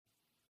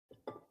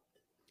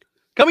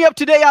Coming up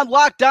today on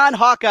Locked On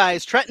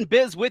Hawkeyes, Trent and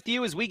Biz with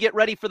you as we get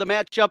ready for the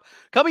matchup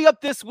coming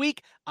up this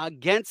week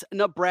against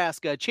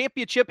Nebraska.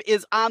 Championship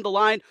is on the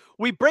line.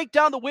 We break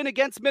down the win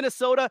against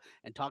Minnesota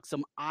and talk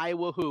some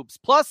Iowa hoops.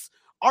 Plus,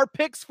 our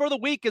picks for the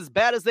week, as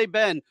bad as they've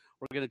been,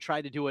 we're going to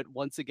try to do it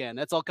once again.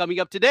 That's all coming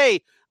up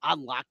today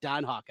on Locked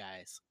On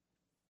Hawkeyes.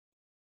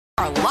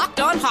 Our Locked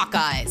On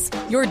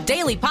Hawkeyes, your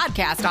daily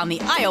podcast on the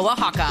Iowa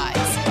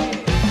Hawkeyes.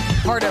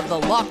 Part of the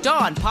Locked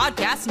On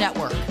Podcast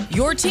Network,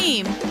 your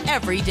team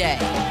every day.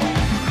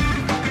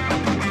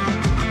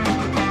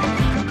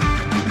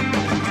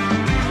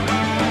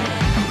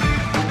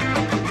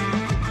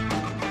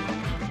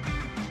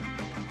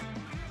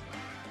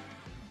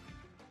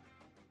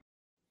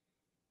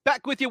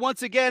 Back with you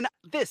once again.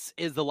 This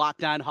is the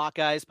Locked On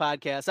Hawkeyes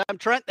podcast. I'm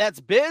Trent, that's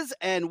Biz,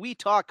 and we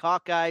talk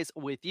Hawkeyes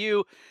with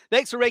you.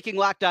 Thanks for making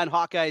Locked On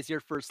Hawkeyes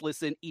your first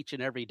listen each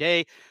and every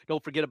day.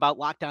 Don't forget about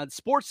Locked On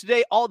Sports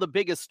Today, all the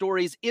biggest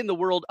stories in the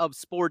world of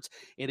sports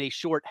in a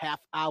short half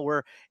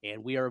hour.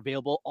 And we are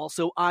available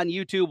also on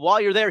YouTube. While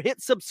you're there,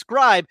 hit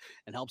subscribe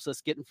and helps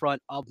us get in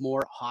front of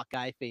more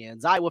Hawkeye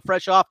fans. Iowa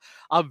fresh off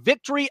a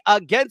victory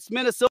against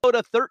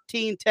Minnesota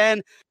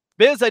 13-10.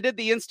 Biz, I did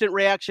the instant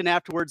reaction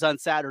afterwards on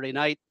Saturday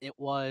night. It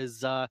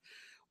was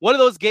one of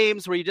those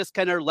games where you just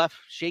kind of left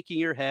shaking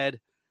your head.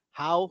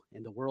 How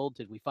in the world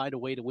did we find a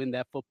way to win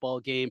that football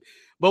game?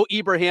 Mo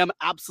Ibrahim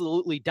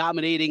absolutely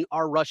dominating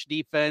our rush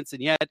defense.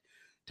 And yet,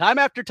 time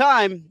after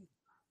time,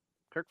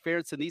 Kirk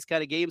Ferentz in these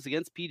kind of games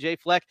against PJ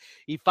Fleck,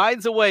 he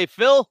finds a way.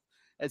 Phil,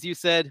 as you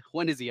said,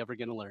 when is he ever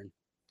going to learn?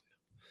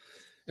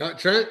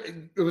 Trent,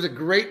 it was a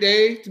great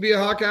day to be a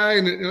Hawkeye,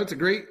 and it's a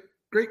great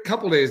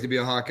couple days to be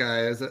a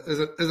Hawkeye as a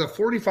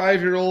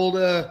 45-year-old,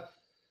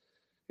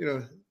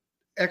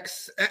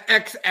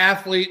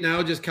 ex-athlete,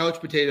 now just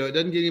couch potato. It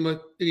doesn't get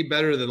any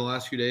better than the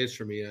last few days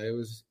for me. I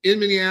was in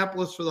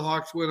Minneapolis for the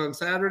Hawks win on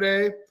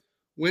Saturday,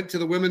 went to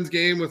the women's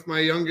game with my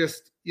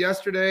youngest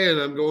yesterday, and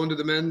I'm going to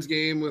the men's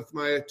game with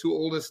my two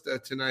oldest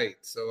tonight.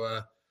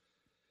 So,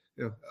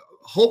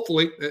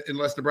 hopefully,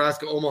 unless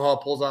Nebraska-Omaha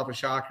pulls off a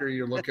shocker,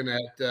 you're looking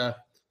at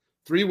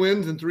 3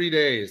 wins in 3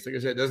 days. Like I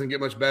said, it doesn't get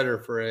much better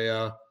for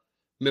a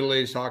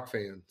middle-aged Hawk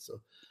fan. So,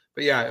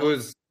 but yeah, it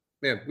was,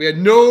 man, we had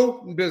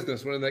no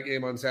business winning that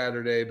game on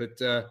Saturday, but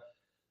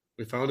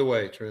we found a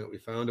way, Trent. We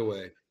found a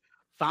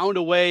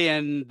way.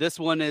 And this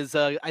one is,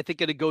 I think,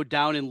 going to go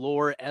down in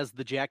lore as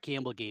the Jack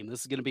Campbell game.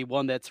 This is going to be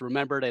one that's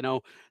remembered. I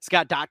know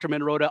Scott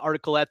Docterman wrote an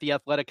article at The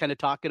Athletic kind of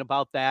talking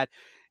about that.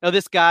 Now,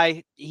 this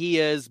guy, he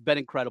has been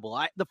incredible.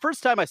 The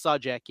first time I saw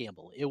Jack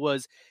Campbell,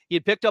 he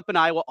had picked up an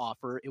Iowa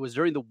offer. It was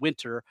during the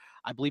winter,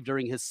 I believe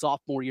during his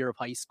sophomore year of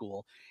high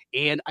school.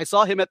 And I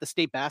saw him at the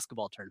state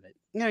basketball tournament.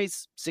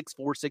 He's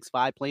 6'4",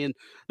 6'5", playing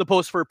the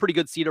post for a pretty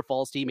good Cedar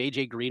Falls team.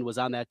 AJ Green was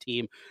on that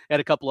team, had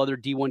a couple other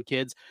D1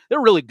 kids.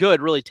 They're really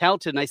good, really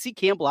talented. And I see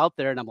Campbell out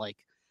there and I'm like,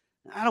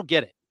 I don't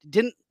get it.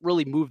 Didn't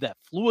really move that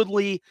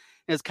fluidly.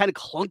 And it's kind of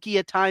clunky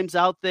at times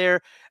out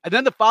there. And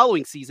then the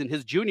following season,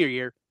 his junior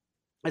year,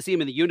 I see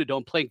him in the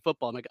Unidome playing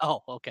football. I'm like,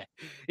 oh, okay.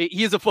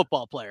 He's a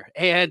football player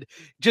and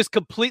just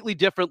completely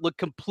different, looked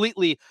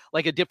completely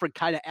like a different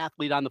kind of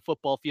athlete on the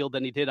football field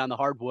than he did on the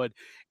hardwood.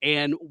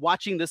 And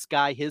watching this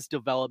guy, his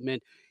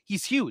development,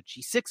 he's huge.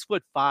 He's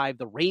 6'5",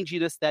 the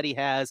ranginess that he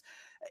has.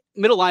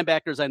 Middle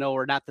linebackers, I know,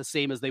 are not the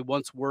same as they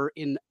once were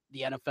in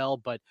the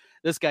NFL, but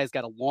this guy's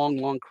got a long,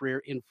 long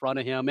career in front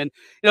of him. And,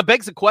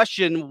 begs the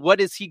question,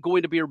 what is he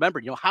going to be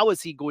remembered? How is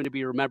he going to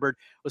be remembered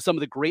with some of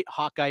the great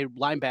Hawkeye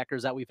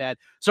linebackers that we've had,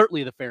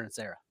 certainly the Ferentz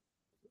era?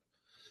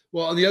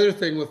 Well, and the other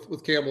thing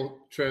with Campbell,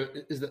 Trent,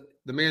 is that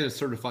the man is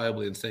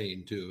certifiably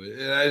insane too.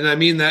 And I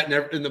mean that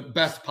in the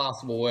best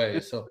possible way.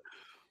 So,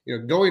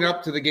 going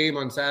up to the game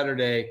on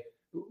Saturday,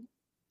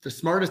 the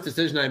smartest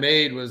decision I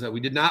made was that we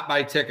did not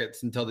buy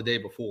tickets until the day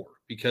before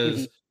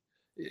because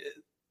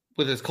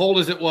with as cold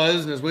as it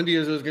was and as windy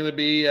as it was going to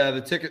be, the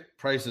ticket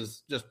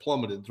prices just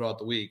plummeted throughout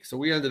the week. So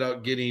we ended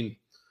up getting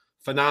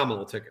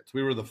phenomenal tickets.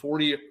 We were the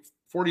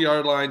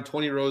 40-yard line,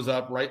 20 rows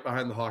up, right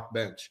behind the Hawk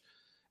bench.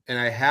 And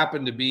I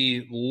happened to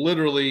be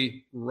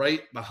literally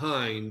right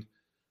behind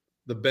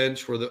the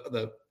bench where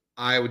the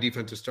Iowa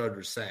defensive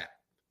starters sat.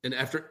 And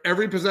after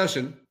every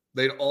possession,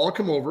 they'd all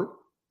come over.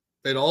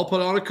 They'd all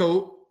put on a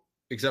coat,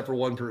 except for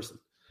one person.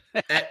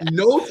 At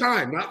no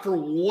time, not for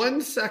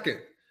 1 second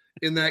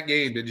in that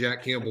game, did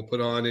Jack Campbell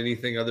put on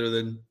anything other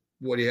than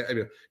what he had.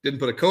 Didn't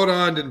put a coat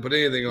on, didn't put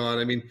anything on.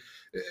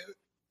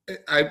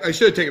 I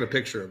should have taken a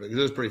picture of it because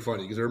it was pretty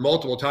funny because there were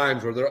multiple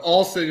times where they're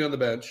all sitting on the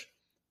bench,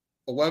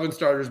 11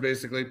 starters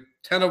basically,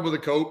 10 of them with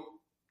a coat,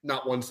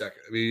 not 1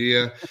 second. He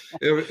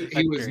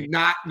was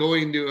not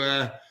going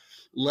to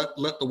let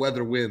the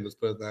weather win, let's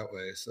put it that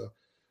way. So,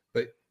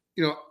 but,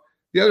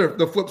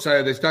 the flip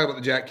side, they talk about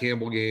the Jack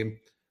Campbell game.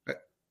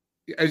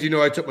 As you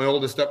know, I took my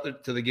oldest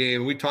up to the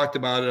game. We talked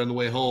about it on the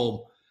way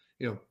home.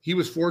 He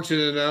was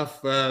fortunate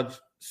enough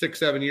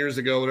 6-7 years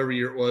ago, whatever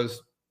year it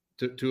was,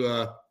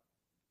 to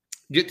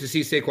get to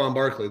see Saquon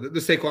Barkley, the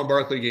Saquon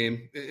Barkley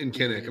game in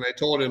Kinnick. And I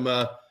told him,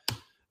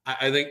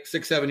 I think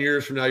 6-7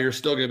 years from now, you're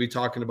still going to be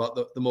talking about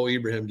the Mo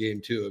Ibrahim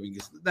game too.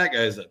 That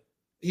guy is a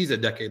he's a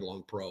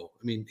decade-long pro.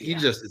 I mean, he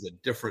just is a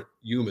different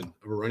human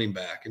of a running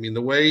back. I mean,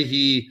 the way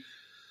he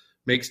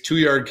makes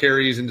 2-yard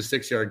carries into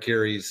 6-yard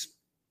carries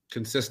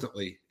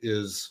consistently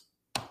is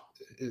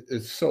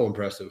so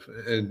impressive.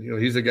 And,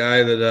 he's a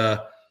guy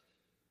that,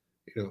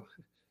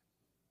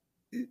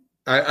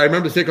 I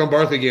remember the Saquon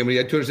Barkley game when he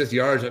had 260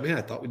 yards.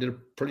 I thought we did a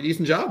pretty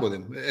decent job with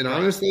him. And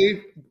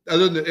honestly,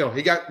 other than,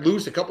 he got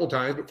loose a couple of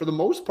times, but for the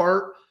most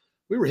part,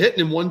 we were hitting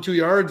him 1-2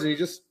 yards and he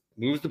just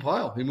moves the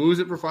pile. He moves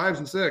it for 5s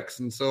and 6.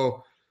 And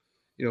so,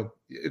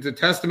 it's a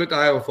testament to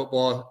Iowa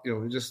football.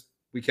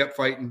 We kept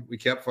fighting.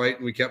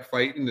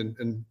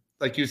 And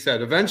like you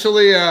said,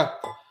 eventually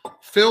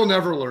Phil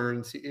never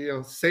learns.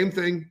 Same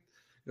thing.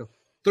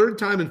 Third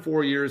time in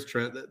 4 years,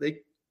 Trent, they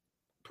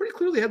pretty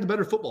clearly had the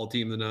better football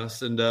team than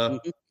us, and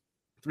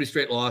 3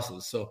 straight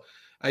losses. So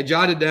I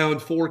jotted down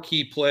 4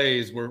 key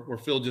plays where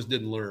Phil just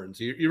didn't learn.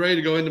 So you ready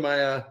to go into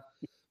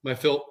my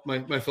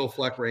Phil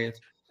Fleck rant?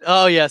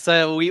 Oh, yes.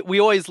 We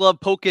always love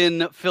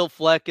poking Phil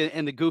Fleck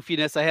and the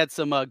goofiness. I had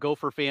some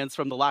Gopher fans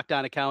from the Locked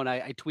On account.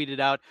 I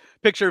tweeted out a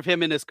picture of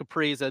him in his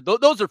capris.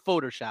 Those are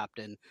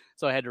photoshopped. And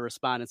so I had to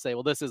respond and say,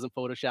 well, this isn't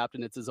photoshopped,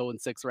 and it's his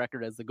 0-6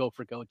 record as the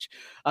Gopher coach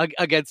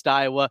against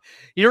Iowa.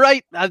 You're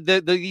right.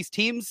 These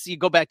teams, you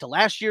go back to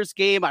last year's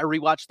game. I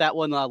rewatched that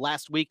one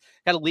last week,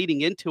 kind of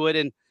leading into it.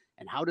 And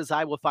how does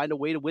Iowa find a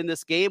way to win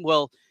this game?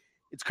 Well,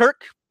 it's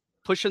Kirk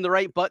pushing the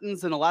right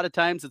buttons, and a lot of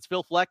times it's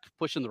Phil Fleck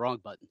pushing the wrong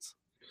buttons.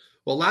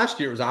 Well, last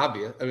year it was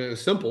obvious. It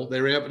was simple.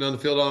 They ran up and down the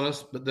field on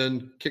us, but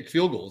then kicked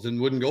field goals and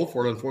wouldn't go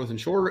for it on 4th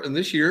and short. And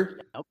this year,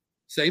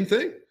 same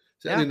thing.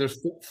 I mean, there's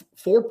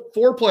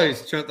four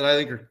plays, Trent, that I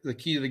think are the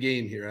key to the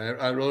game here.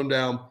 I wrote them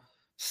down.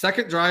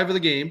 Second drive of the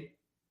game,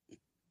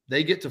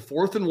 they get to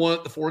 4th and 1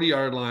 at the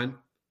 40-yard line.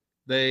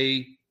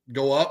 They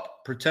go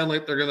up, pretend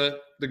like they're going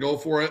to go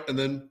for it, and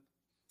then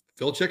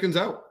Phil chickens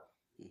out.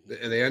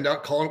 And they end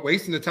up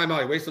wasting the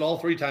timeout. He wasted all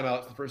 3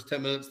 timeouts the first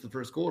 10 minutes of the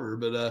first quarter,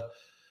 but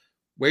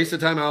wastes a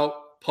timeout,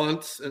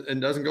 punts, and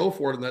doesn't go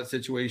for it in that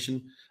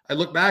situation. I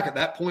look back at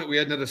that point, we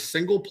hadn't had a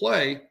single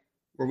play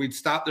where we'd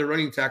stop their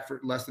running attack for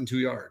less than 2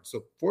 yards.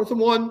 So 4th and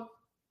 1,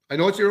 I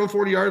know it's your own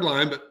 40-yard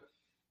line, but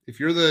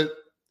if you're the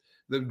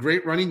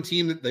great running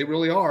team that they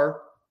really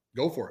are,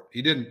 go for it.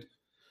 He didn't.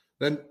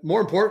 Then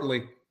more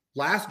importantly,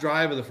 last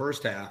drive of the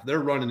first half,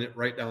 they're running it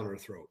right down our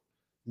throat.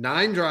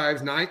 9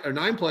 drives,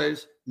 9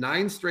 plays,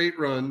 9 straight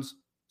runs,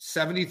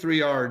 73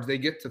 yards. They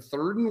get to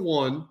 3rd and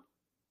 1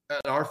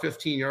 at our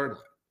 15-yard line.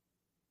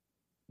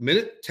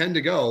 Minute 10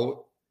 to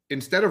go.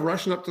 Instead of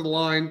rushing up to the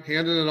line,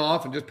 handing it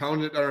off, and just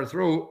pounding it down our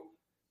throat,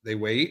 they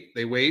wait.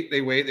 They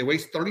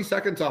waste 30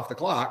 seconds off the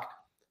clock,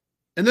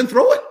 and then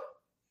throw it.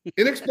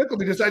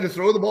 Inexplicably decide to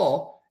throw the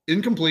ball,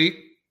 incomplete,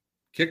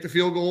 kick the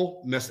field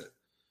goal, miss it.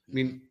 I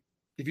mean,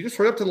 if you just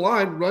hurry up to the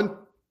line, run,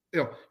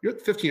 you're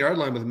at the 15-yard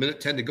line with a minute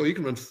 10 to go, you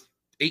can run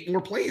 8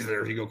 more plays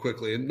there if you go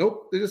quickly. And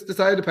nope, they just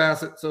decided to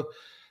pass it. So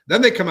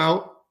then they come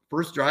out,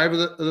 first drive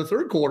of the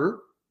third quarter,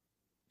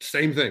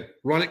 same thing.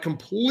 Run it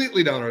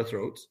completely down our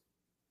throats.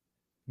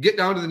 Get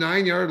down to the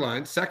 9-yard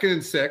line, 2nd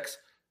and 6.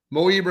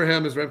 Mo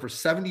Ibrahim has run for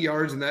 70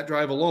 yards in that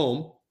drive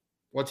alone.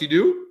 What's he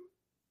do?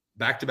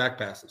 Back-to-back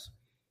passes.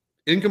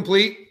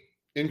 Incomplete.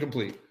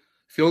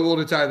 Field goal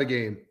to tie the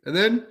game. And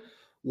then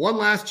one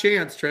last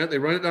chance, Trent. They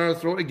run it down our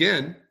throat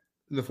again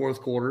in the 4th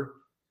quarter.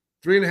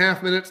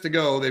 3.5 minutes to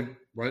go. They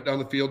run it down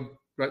the field,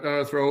 right down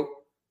our throat.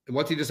 And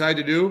what's he decide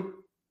to do?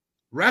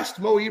 Rest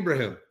Mo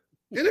Ibrahim.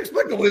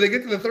 Inexplicably, they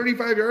get to the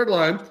 35-yard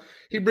line.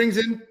 He brings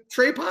in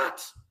Trey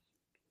Potts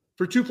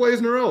for 2 plays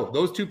in a row.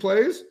 Those 2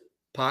 plays,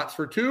 Potts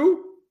for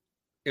 2,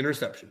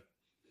 interception.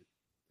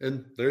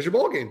 And there's your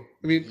ball game.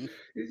 I mean,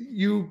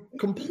 you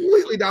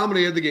completely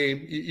dominated the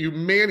game. You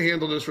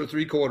manhandled us for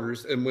 3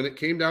 quarters. And when it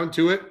came down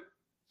to it,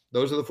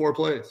 those are the 4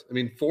 plays. I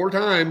mean, 4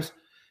 times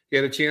he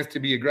had a chance to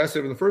be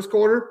aggressive in the first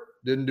quarter,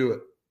 didn't do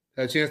it.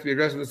 Had a chance to be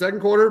aggressive in the second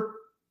quarter,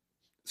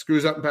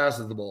 screws up and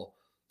passes the ball.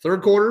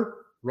 Third quarter,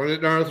 run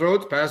it down our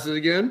throats, pass it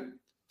again.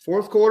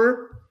 4th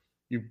quarter,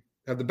 you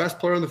have the best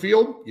player on the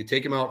field, you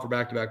take him out for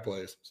back-to-back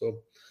plays. So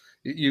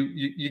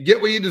you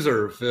get what you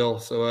deserve, Phil.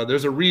 So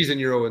there's a reason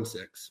you're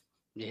 0-6.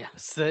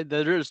 Yes,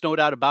 there's no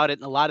doubt about it,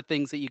 and a lot of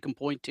things that you can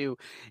point to.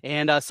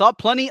 And saw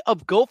plenty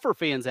of Gopher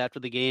fans after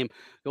the game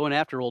going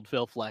after old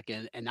Phil Fleck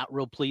and not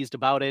real pleased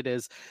about it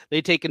as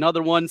they take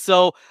another one.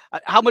 So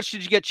how much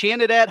did you get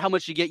chanted at? How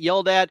much did you get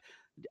yelled at?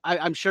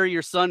 I'm sure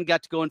your son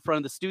got to go in front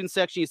of the student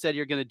section. You said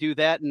you're going to do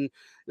that and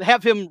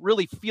have him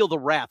really feel the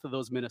wrath of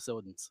those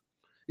Minnesotans.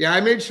 Yeah,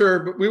 I made sure,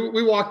 but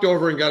we walked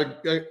over and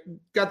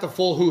got the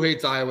full "Who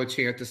Hates Iowa"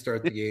 chant to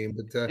start the game.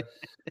 But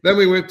then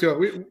we went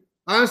to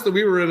honestly,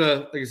 we were in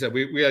like I said,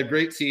 we had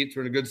great seats.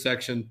 We're in a good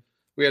section.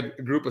 We had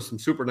a group of some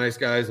super nice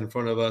guys in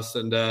front of us,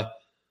 and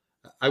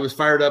I was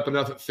fired up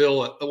enough at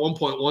Phil. At one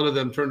point, one of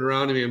them turned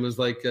around to me and was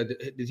like,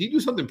 "Did he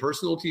do something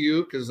personal to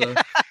you?" Because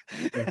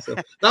so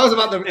that was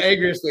about the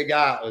angriest they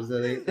got. Was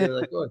they were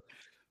like, "Oh."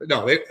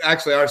 No,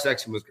 actually our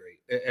section was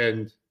great,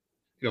 and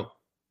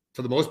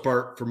for the most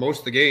part, for most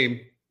of the game,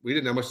 we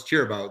didn't have much to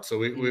cheer about.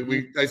 So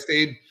I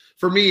stayed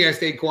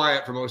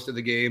quiet for most of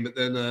the game, but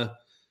then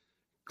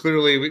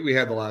clearly we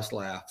had the last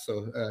laugh.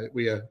 So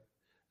we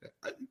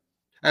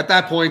at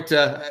that point,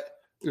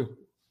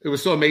 it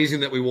was so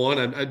amazing that we won.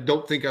 I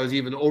don't think I was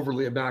even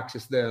overly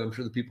obnoxious then. I'm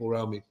sure the people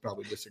around me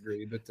probably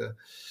disagree, but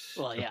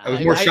well, yeah, I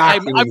was more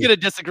shocked. I'm going to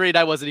disagree. And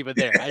I wasn't even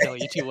there. I know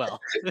you too well.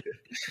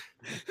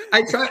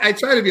 I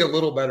try to be a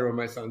little better when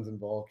my son's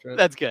involved. Right?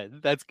 That's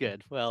good. That's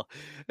good. Well,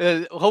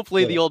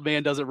 hopefully the old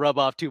man doesn't rub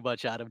off too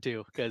much on him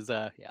too, because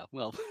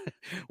well,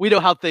 we know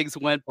how things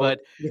went. But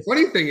the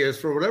funny thing is,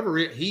 for whatever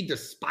reason, he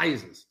just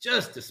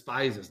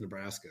despises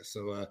Nebraska.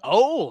 So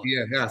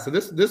yeah. So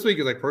this week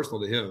is like personal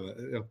to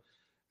him.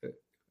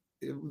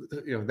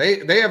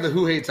 They have the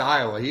who hates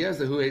Iowa. He has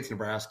the who hates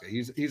Nebraska.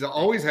 He's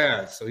always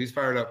has. So he's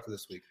fired up for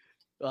this week.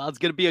 Well, it's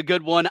going to be a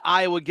good one.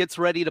 Iowa gets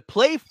ready to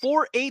play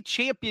for a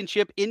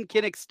championship in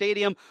Kinnick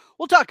Stadium.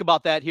 We'll talk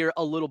about that here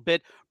a little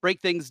bit, break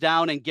things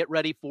down, and get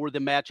ready for the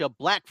matchup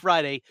Black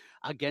Friday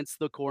against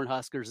the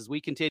Cornhuskers as we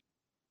continue.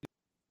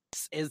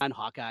 This is on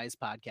Hawkeyes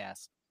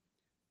Podcast.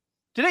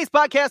 Today's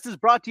podcast is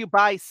brought to you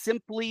by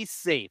Simply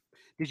Safe.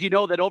 Did you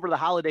know that over the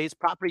holidays,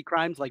 property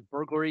crimes like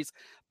burglaries,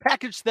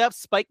 package thefts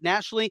spiked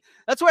nationally?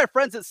 That's why our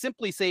friends at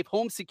Simply Safe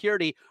Home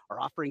Security are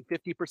offering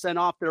 50%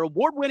 off their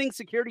award-winning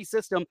security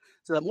system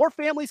so that more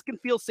families can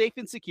feel safe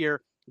and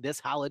secure this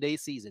holiday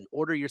season.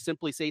 Order your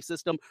Simply Safe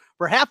system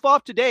for half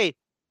off today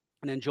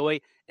and enjoy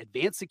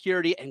advanced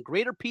security and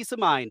greater peace of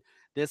mind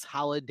this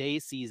holiday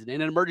season.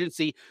 In an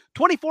emergency,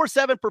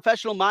 24/7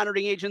 professional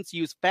monitoring agents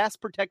use Fast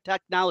Protect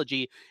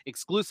technology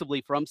exclusively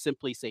from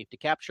Simply Safe to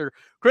capture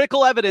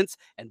critical evidence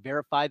and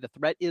verify the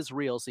threat is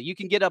real so you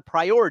can get a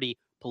priority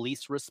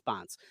police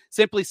response.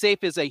 Simply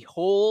Safe is a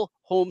whole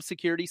home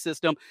security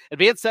system,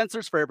 advanced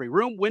sensors for every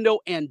room, window,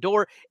 and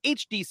door,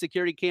 HD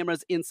security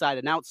cameras inside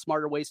and out,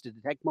 smarter ways to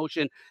detect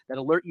motion that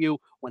alert you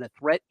when a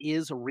threat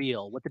is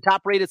real. With the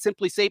top-rated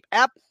Simply Safe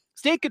app,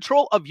 stay in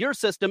control of your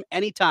system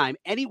anytime,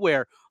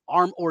 anywhere.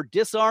 Arm or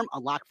disarm,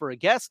 unlock for a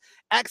guest,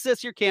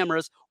 access your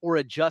cameras, or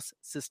adjust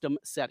system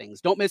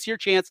settings. Don't miss your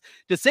chance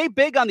to save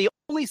big on the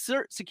only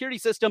security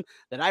system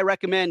that I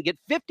recommend. Get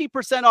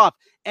 50% off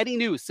any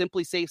new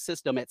Simply Safe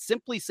system at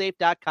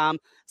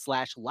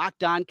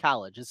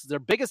simplysafe.com/lockedoncollege. This is their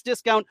biggest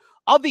discount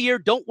of the year.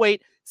 Don't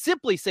wait.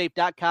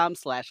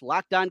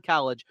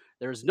 simplysafe.com/lockedoncollege.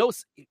 There's no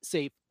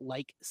safe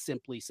like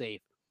Simply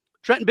Safe.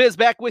 Trent and Biz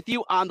back with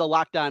you on the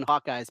Locked On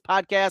Hawkeyes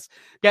podcast.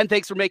 Again,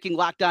 thanks for making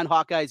Locked On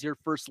Hawkeyes your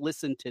first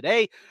listen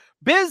today.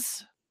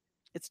 Biz,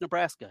 it's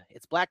Nebraska.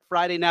 It's Black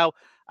Friday now.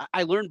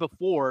 I learned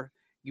before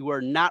you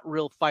are not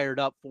real fired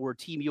up for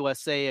Team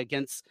USA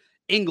against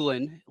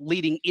England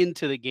leading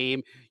into the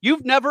game.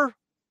 You've never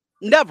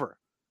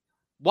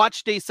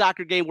watched a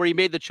soccer game where you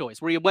made the choice,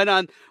 where you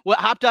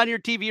hopped on your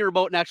TV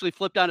remote and actually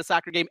flipped on a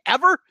soccer game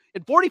ever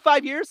in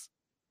 45 years?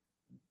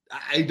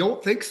 I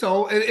don't think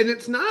so. And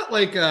it's not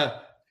like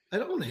I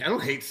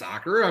don't hate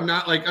soccer. I'm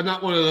not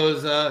one of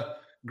those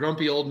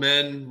grumpy old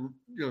men,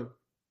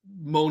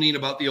 moaning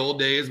about the old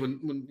days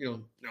when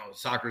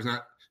soccer's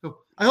not.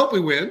 I hope we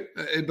win,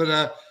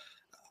 but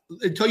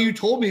until you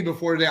told me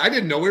before today, I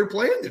didn't know we were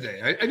playing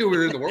today. I knew we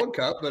were in the World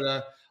Cup,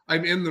 but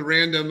I'm in the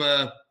random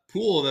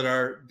pool that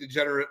our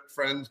degenerate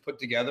friends put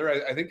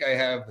together. I think I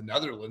have the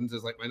Netherlands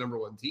as like my number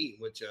one team,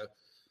 which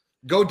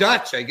go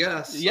Dutch, I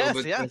guess. Yes,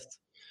 so, but, yes.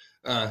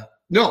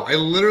 No, I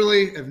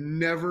literally have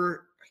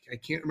never. I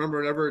can't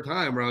remember ever a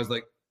time where I was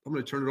like, I'm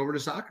going to turn it over to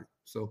soccer.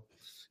 So,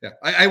 yeah,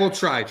 I will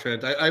try,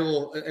 Trent. I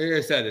will. Like I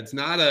said, it's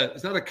not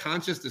a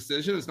conscious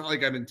decision. It's not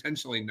like I'm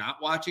intentionally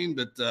not watching,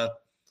 but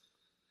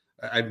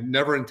I've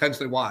never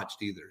intentionally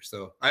watched either.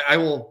 So I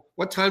will.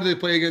 What time do they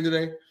play again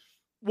today?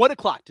 1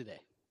 o'clock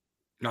today.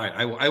 All right,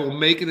 I will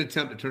make an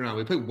attempt to turn it on.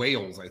 We play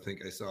Wales, I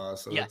think I saw.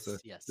 So yes.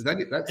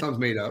 That sounds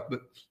made up,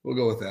 but we'll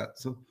go with that.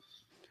 So.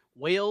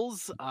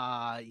 Wales,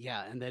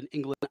 and then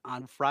England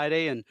on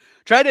Friday and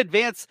try to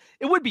advance.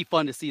 It would be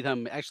fun to see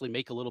them actually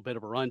make a little bit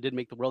of a run. Did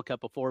make the World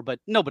Cup before, but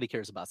nobody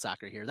cares about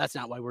soccer here. That's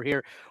not why we're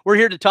here. We're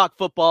here to talk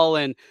football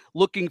and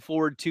looking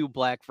forward to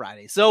Black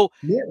Friday. So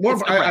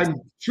I'm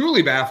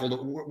truly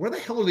baffled. Where the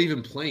hell are they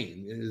even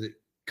playing? Is it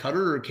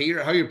Qatar or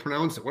Qatar? How do you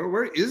pronounce it?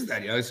 Where is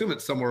that? I assume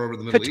it's somewhere over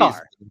the Middle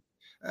Qatar.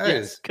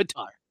 East.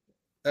 Qatar.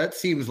 That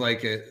seems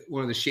like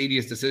one of the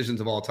shadiest decisions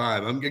of all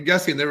time. I'm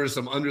guessing there was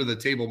some under the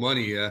table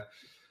money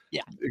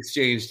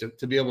exchanged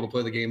to be able to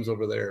play the games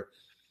over there.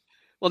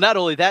 Well, not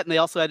only that, and they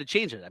also had to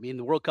change it. I mean,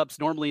 the World Cup's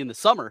normally in the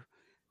summer,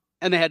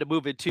 and they had to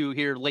move it to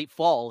here late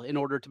fall in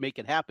order to make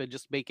it happen,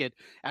 just to make it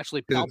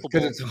actually palpable.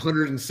 Because it's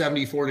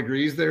 174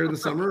 degrees there in the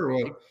summer? Or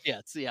what?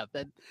 Yes,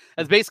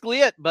 that's basically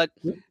it. But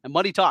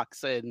money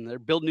talks, and they're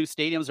building new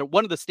stadiums. Or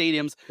one of the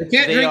stadiums. They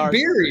can't drink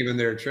beer even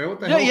there, Trent. What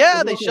the hell?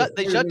 Yeah, they shut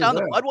down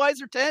the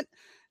Budweiser tent.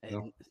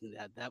 And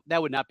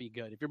that would not be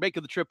good. If you're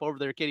making the trip over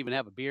there, can't even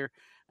have a beer.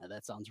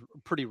 That sounds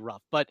pretty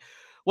rough. But,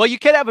 you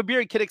can have a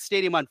beer in Kinnick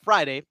Stadium on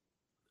Friday,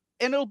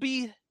 and it'll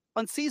be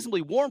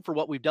unseasonably warm for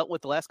what we've dealt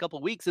with the last couple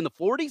of weeks. In the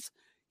 40s,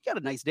 you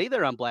got a nice day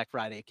there on Black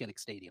Friday at Kinnick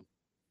Stadium.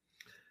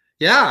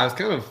 Yeah, I was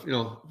kind of,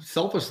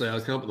 selfishly, I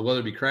was kind of hoping the weather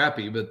would be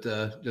crappy, but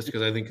just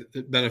because I think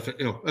it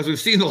benefit, as we've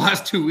seen the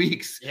last 2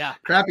 weeks, yeah,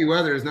 crappy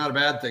weather is not a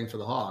bad thing for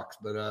the Hawks.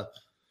 But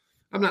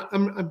I'm not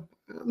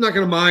going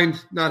to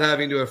mind not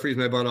having to freeze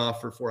my butt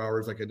off for 4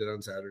 hours like I did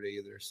on Saturday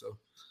either. So,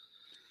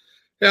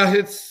 yeah,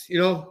 it's,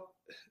 you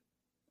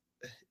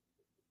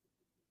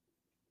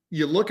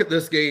look at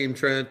this game,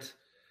 Trent,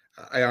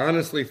 I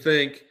honestly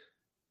think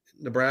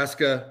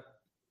Nebraska,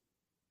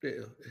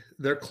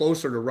 they're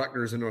closer to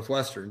Rutgers and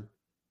Northwestern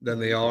than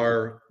they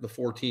are the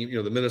 4 teams,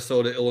 the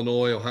Minnesota,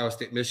 Illinois, Ohio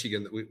State,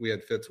 Michigan that we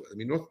had fits with. I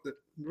mean,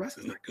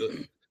 Nebraska's not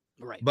good.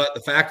 Right. But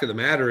the fact of the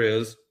matter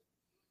is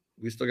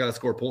we still got to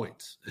score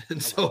points.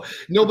 And so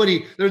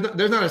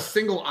there's not a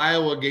single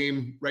Iowa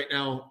game right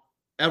now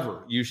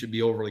ever you should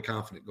be overly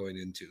confident going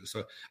into.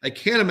 So I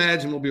can't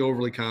imagine we'll be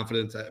overly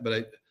confident,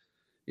 but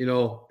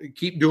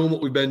keep doing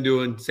what we've been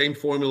doing. Same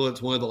formula.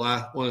 It's one of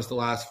the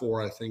last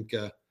 4. I think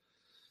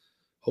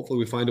hopefully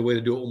we find a way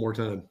to do it one more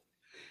time.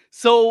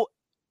 So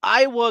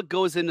Iowa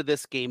goes into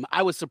this game.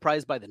 I was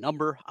surprised by the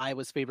number.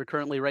 Iowa's favored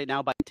currently right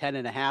now by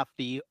 10.5.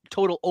 The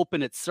total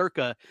open at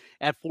circa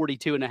at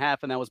 42.5.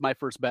 And that was my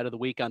first bet of the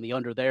week on the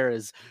under there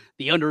as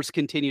the unders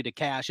continue to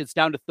cash. It's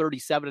down to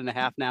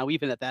 37.5 now,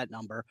 even at that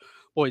number.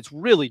 Boy, it's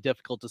really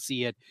difficult to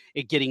see it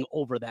getting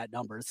over that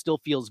number. It still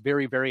feels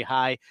very, very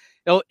high.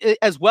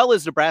 As well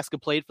as Nebraska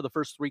played for the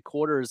first 3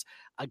 quarters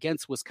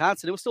against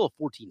Wisconsin, it was still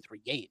a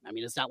 14-3 game. I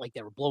mean, it's not like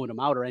they were blowing them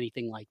out or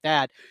anything like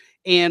that.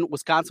 And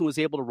Wisconsin was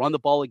able to run the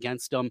ball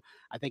against them.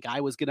 I think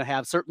I was going to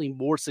have certainly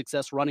more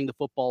success running the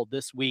football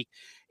this week.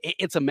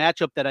 It's a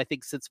matchup that I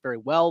think sits very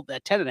well.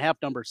 That 10.5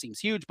 number seems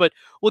huge, but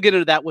we'll get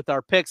into that with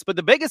our picks. But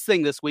the biggest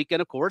thing this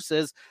weekend, of course,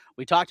 is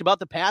we talked about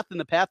the path, and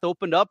the path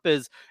opened up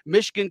as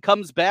Michigan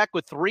comes back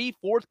with 3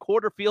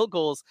 fourth-quarter field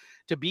goals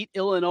to beat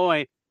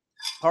Illinois.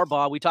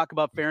 Harbaugh, we talk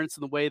about Ferentz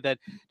in the way that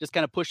just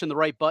kind of pushing the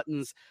right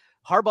buttons.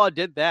 Harbaugh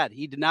did that.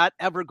 He did not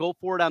ever go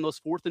for it on those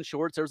 4th and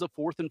shorts. There's a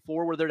 4th and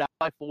 4 where they're down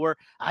by 4.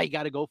 You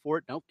got to go for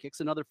it. Nope, kicks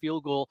another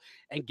field goal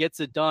and gets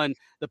it done.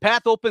 The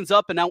path opens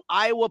up, and now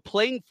Iowa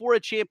playing for a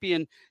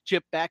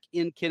championship back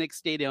in Kinnick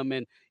Stadium.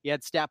 And you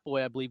had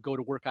Statboy, I believe, go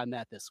to work on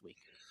that this week.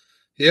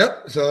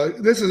 Yep. So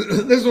this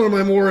is one of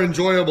my more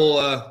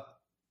enjoyable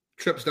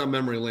trips down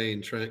memory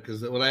lane, Trent,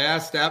 because what I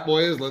asked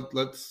Statboy is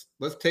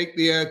let's take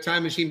the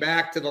time machine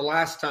back to the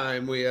last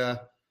time we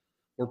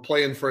were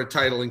playing for a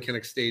title in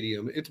Kinnick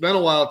Stadium. It's been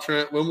a while,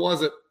 Trent. When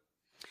was it?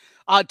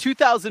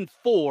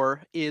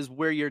 2004 is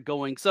where you're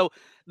going. So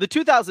the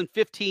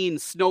 2015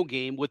 snow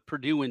game with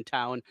Purdue in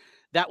town,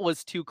 that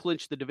was to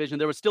clinch the division.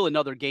 There was still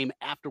another game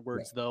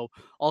afterwards, though,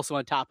 also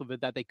on top of it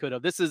that they could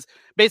have. This is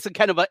basically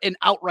kind of an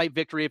outright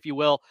victory, if you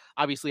will.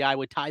 Obviously,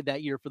 Iowa tied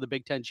that year for the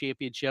Big Ten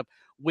championship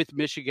with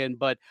Michigan,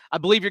 but I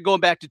believe you're going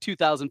back to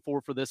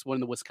 2004 for this one,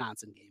 the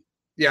Wisconsin game.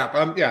 Yeah,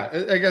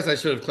 I guess I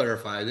should have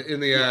clarified. In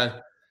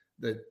the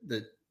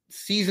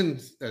season,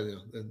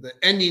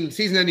 the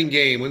season ending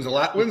game. When's the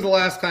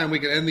last time we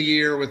could end the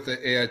year with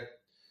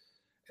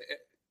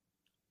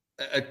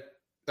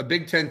a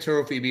Big Ten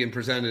trophy being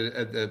presented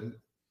at the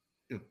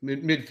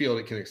midfield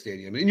at Kinnick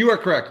Stadium? And you are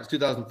correct. It's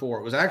 2004.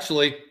 It was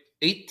actually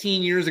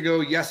 18 years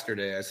ago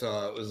yesterday. I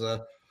saw it was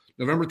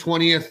November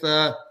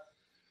 20th,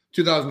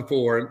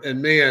 2004.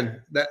 And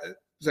man, that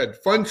was a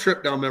fun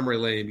trip down memory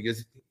lane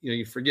because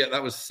you forget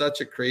that was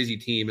such a crazy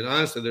team. And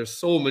honestly, there's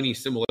so many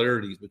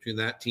similarities between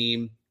that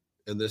team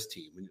and this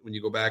team when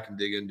you go back and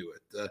dig into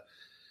it.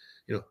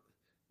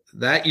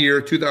 That year,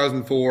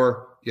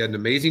 2004, you had an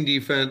amazing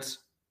defense.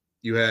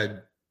 You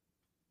had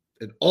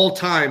an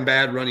all-time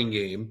bad running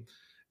game,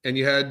 and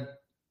you had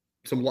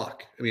some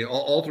luck. I mean,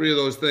 all 3 of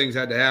those things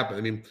had to happen.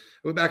 I mean, I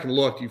went back and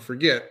looked. You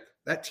forget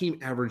that team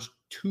averaged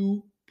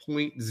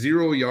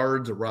 2.0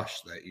 yards a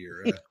rush that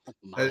year.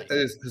 That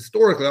is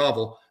historically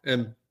awful.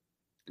 And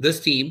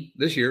this team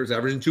this year is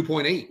averaging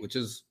 2.8, which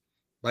is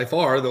by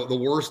far the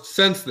worst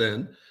since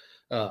then.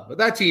 But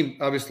that team,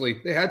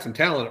 obviously, they had some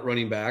talent at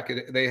running back.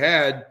 They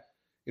had,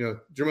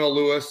 Jermel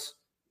Lewis,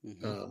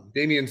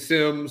 Damian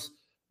Sims,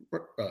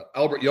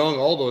 Albert Young,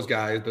 all those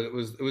guys. But it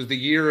was the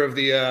year of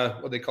the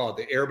what they call it,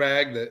 the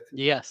airbag,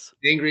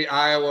 the angry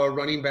Iowa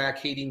running back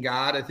hating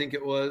God, I think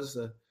it was.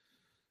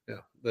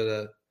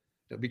 But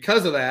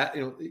because of that,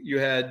 you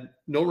had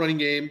no running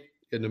game, you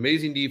had an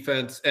amazing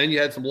defense, and you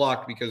had some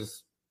luck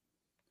because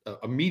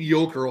a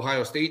mediocre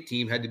Ohio State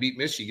team had to beat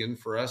Michigan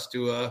for us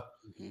to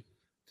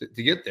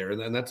get there.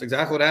 And then that's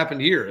exactly what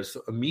happened here. Is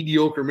a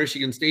mediocre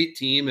Michigan State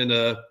team and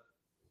a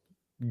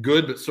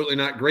good but certainly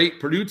not great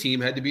Purdue team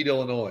had to beat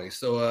Illinois.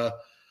 So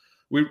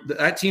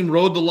that team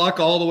rode the luck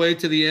all the way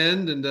to the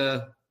end,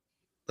 and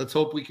let's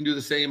hope we can do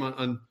the same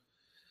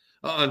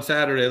on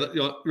Saturday.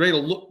 Ready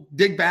to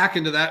dig back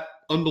into that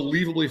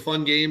unbelievably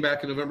fun game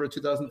back in November of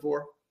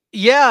 2004?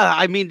 Yeah,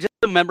 I mean, just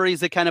the memories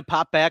that kind of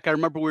pop back. I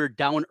remember we were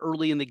down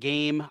early in the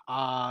game.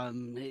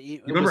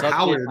 You remember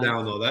how we were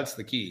down, though? That's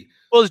the key.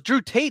 Well, it was Drew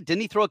Tate.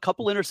 Didn't he throw a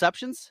couple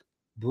interceptions?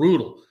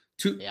 Brutal.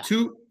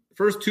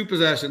 First 2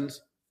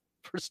 possessions,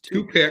 first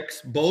 2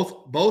 picks,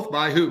 both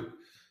by who?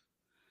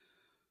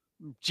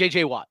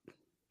 J.J. Watt.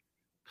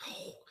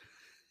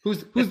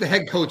 Who's the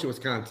head coach of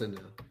Wisconsin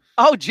now?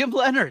 Oh, Jim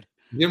Leonhard.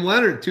 Jim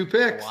Leonhard, 2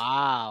 picks.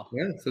 Wow.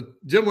 Yeah, so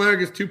Jim Leonhard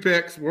gets 2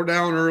 picks. We're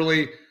down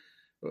early.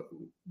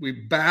 we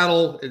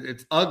battle.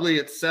 It's ugly.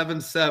 It's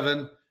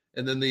 7-7.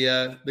 And then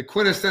the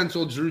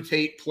quintessential Drew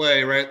Tate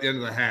play right at the end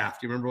of the half.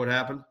 Do you remember what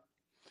happened?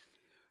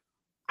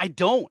 I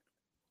don't.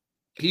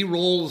 He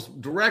rolls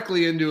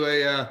directly into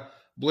a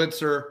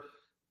blitzer,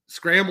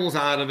 scrambles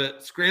out of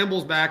it,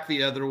 scrambles back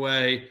the other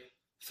way,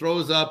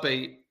 throws up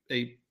a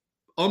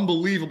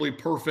unbelievably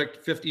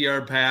perfect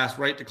 50-yard pass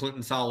right to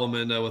Clinton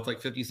Solomon with like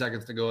 50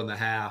 seconds to go in the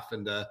half.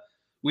 And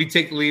we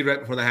take the lead right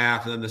before the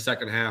half. And then the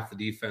second half, the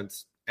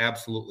defense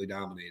absolutely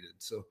dominated.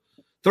 So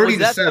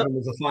 30-7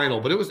 was the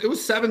final, but it was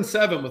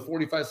 7-7 with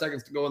 45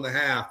 seconds to go in the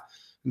half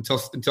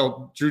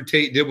until Drew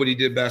Tate did what he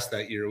did best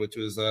that year, which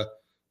was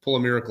pull a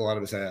miracle out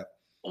of his hat.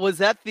 Was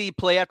that the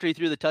play after he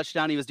threw the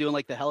touchdown? He was doing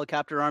like the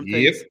helicopter arm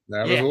thing. Yep,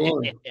 that was the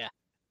one. Yeah.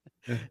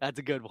 That's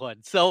a good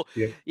one. So,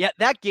 yeah,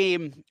 that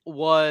game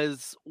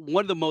was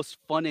one of the most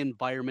fun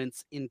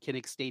environments in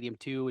Kinnick Stadium,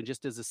 too. And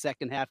just as the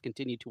second half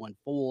continued to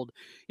unfold,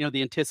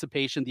 the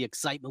anticipation, the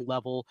excitement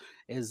level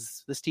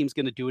is this team's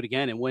going to do it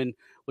again and win,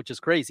 which is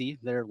crazy.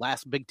 Their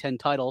last Big Ten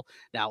title.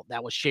 Now,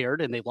 that was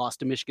shared, and they lost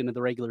to Michigan in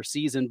the regular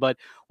season. But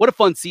what a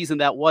fun season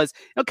that was.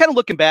 Kind of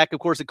looking back,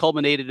 of course, it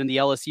culminated in the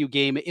LSU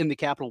game in the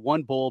Capital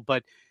One Bowl.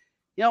 But,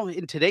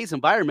 in today's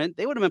environment,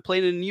 they would have been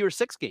playing in a New Year's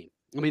Six game.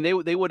 I mean,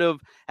 they would have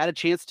had a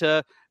chance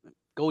to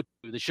go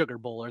to the Sugar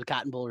Bowl or the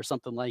Cotton Bowl or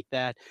something like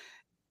that.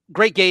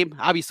 Great game.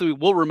 Obviously,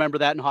 we'll remember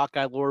that in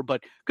Hawkeye lore,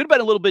 but could have been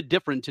a little bit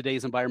different in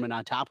today's environment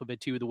on top of it,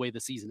 too, the way the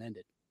season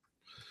ended.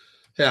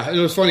 Yeah, it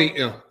was funny.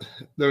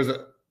 There was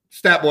a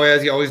stat boy,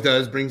 as he always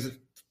does,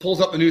 pulls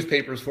up the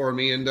newspapers for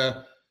me and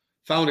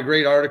found a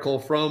great article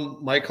from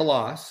Mike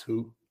Halas,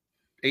 who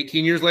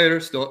 18 years later,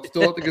 still at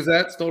the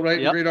Gazette, still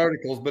writing great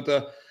articles. But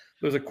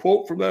there's a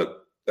quote from that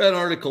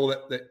article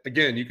that,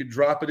 again, you could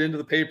drop it into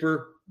the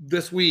paper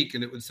this week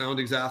and it would sound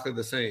exactly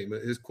the same.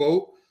 His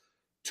quote,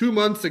 2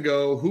 months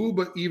ago, who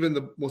but even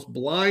the most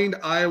blind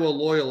Iowa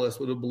loyalist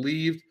would have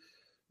believed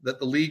that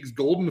the league's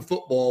golden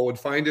football would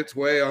find its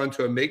way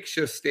onto a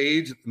makeshift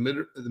stage at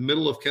the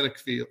middle of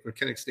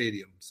Kinnick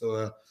Stadium.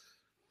 So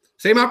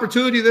same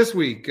opportunity this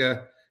week.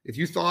 If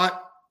you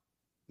thought,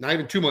 not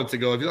even 2 months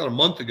ago, if you thought a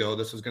month ago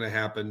this was going to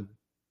happen,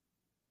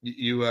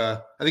 I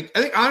think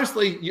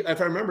honestly,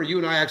 if I remember, you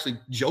and I actually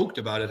joked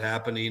about it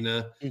happening.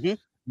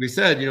 We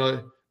said,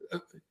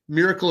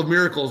 miracle of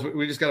miracles,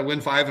 we just got to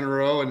win 5 in a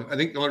row. And I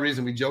think the only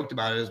reason we joked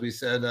about it is we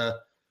said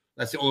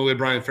that's the only way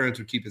Brian Ferentz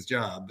would keep his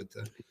job. But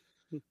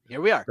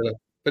here we are.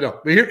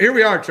 But here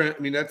we are, Trent.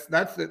 I mean,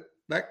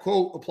 that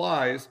quote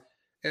applies.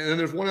 And then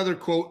there's one other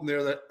quote in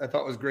there that I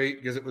thought was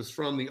great because it was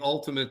from the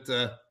ultimate.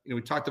 We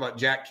talked about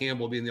Jack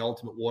Campbell being the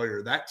ultimate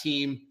warrior. That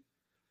team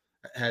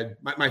had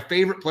my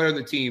favorite player on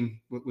the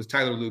team was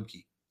Tyler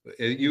Luebke.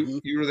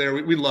 You were there.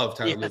 We loved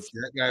Tyler Luebke.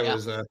 That guy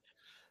was the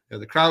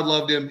crowd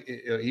loved him.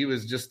 He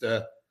was just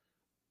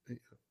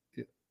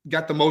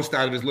got the most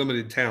out of his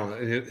limited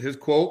talent. And his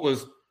quote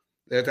was,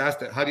 they had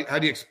asked it, how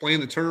do you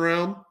explain the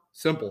turnaround?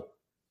 Simple.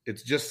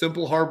 It's just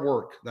simple hard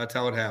work. That's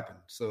how it happened.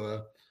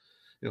 So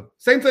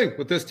same thing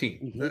with this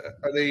team.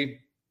 Are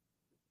they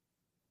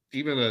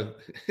even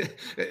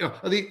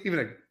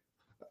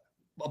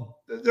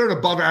they're an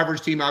above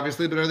average team,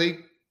 obviously, but are they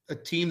a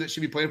team that should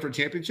be playing for a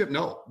championship?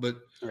 No, but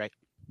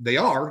they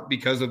are,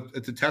 because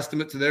it's a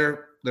testament to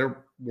their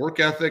work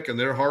ethic and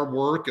their hard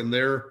work and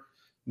their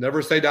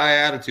never say die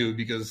attitude,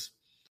 because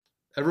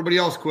everybody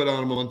else quit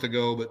on them a month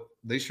ago, but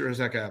they sure as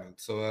heck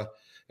haven't. So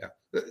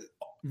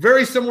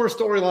very similar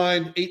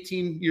storyline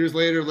 18 years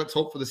later. Let's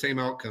hope for the same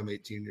outcome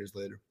 18 years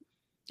later.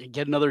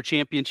 Get another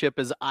championship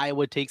as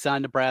Iowa takes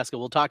on Nebraska.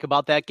 We'll talk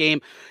about that game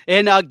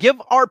and give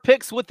our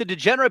picks with the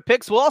degenerate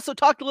picks. We'll also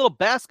talk a little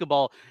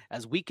basketball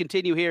as we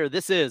continue here.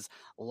 This is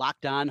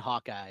Locked On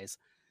Hawkeyes.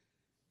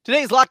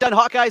 Today's Locked On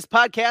Hawkeyes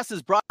podcast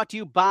is brought to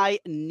you by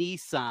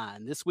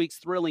Nissan. This week's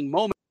thrilling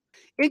moment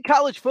in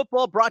college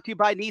football brought to you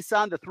by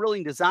Nissan. The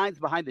thrilling designs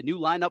behind the new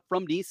lineup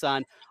from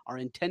Nissan are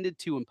intended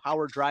to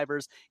empower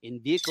drivers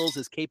in vehicles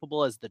as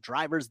capable as the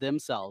drivers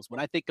themselves. When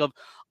I think of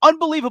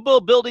unbelievable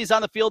abilities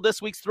on the field,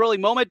 this week's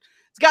thrilling moment,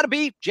 it's got to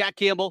be Jack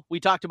Campbell. We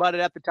talked about it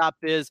at the top,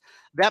 Biz.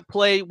 That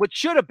play, which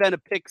should have been a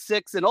pick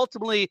six, and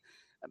ultimately,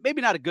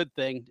 maybe not a good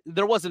thing.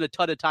 There wasn't a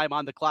ton of time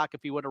on the clock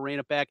if he would have ran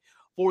it back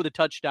for the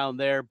touchdown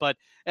there. But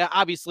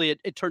obviously,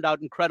 it turned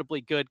out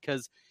incredibly good,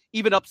 because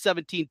even up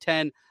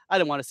 17-10, I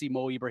didn't want to see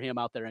Mo Ibrahim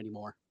out there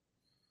anymore.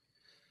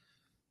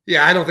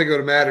 Yeah, I don't think it would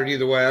have mattered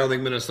either way. I don't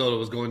think Minnesota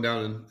was going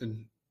down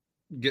and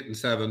getting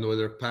 7 the way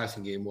their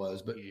passing game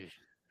was. But,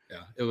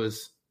 yeah, it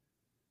was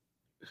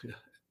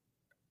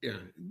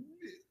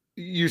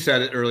you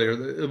said it earlier.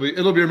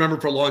 It'll be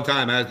remembered for a long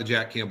time as the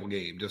Jack Campbell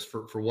game, just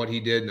for what he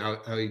did and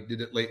how he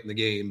did it late in the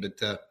game. But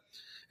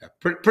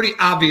pretty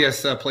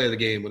obvious play of the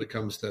game when it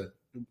comes to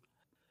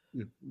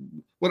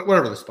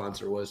whatever the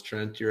sponsor was,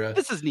 Trent.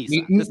 This is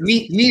Nissan.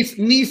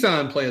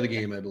 Nissan play of the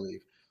game, I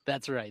believe.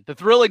 That's right. The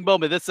thrilling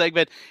moment. This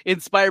segment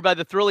inspired by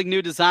the thrilling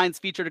new designs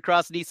featured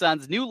across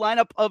Nissan's new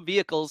lineup of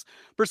vehicles.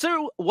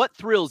 Pursue what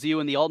thrills you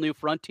in the all-new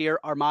Frontier,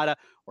 Armada,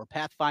 or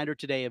Pathfinder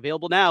today.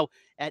 Available now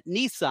at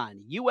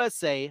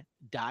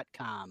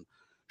nissanusa.com.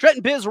 Trent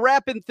and Biz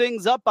wrapping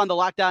things up on the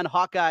Locked On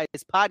Hawkeyes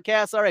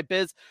podcast. All right,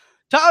 Biz,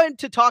 time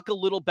to talk a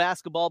little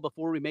basketball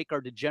before we make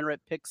our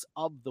degenerate picks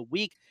of the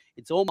week.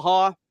 It's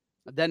Omaha,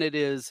 then it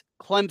is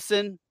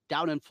Clemson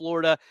down in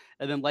Florida,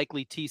 and then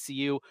likely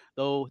TCU,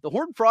 though the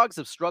Horned Frogs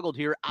have struggled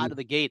here out of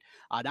the gate,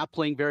 not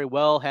playing very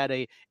well, had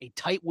a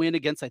tight win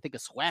against, I think, a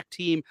SWAC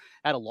team,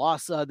 had a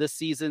loss this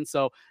season,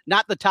 so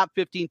not the top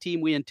 15 team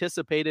we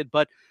anticipated,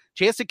 but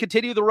chance to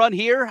continue the run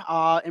here,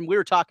 and we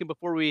were talking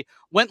before we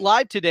went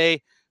live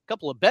today, a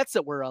couple of bets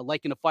that we're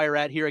liking to fire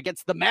at here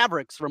against the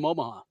Mavericks from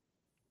Omaha.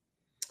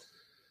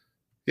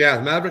 Yeah,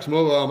 the Mavericks from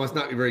Omaha must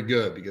not be very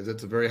good because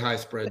it's a very high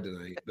spread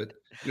tonight, but,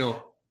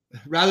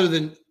 rather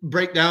than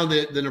break down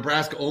the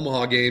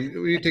Nebraska-Omaha game,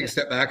 we need to take a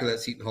step back of that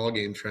Seton Hall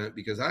game, Trent,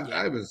 because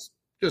I was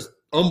just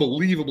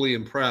unbelievably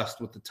impressed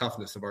with the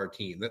toughness of our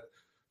team. That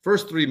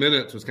first 3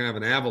 minutes was kind of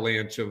an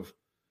avalanche of,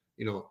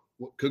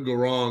 what could go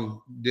wrong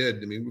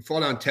did. I mean, we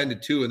fought on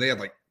 10-2, and they had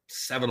like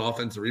 7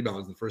 offensive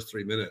rebounds in the first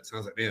 3 minutes. And I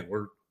was like, man,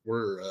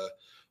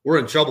 we're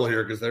in trouble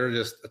here because they're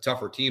just a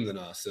tougher team than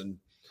us. And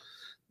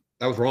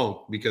that was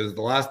wrong because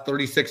the last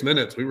 36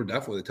 minutes, we were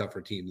definitely a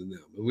tougher team than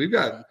them. And we've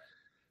got –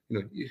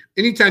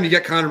 anytime you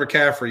get Connor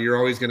McCaffrey, you're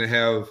always going to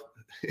have,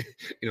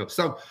 you're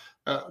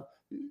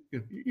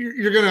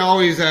going to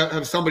always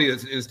have somebody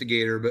that's an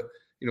instigator. But,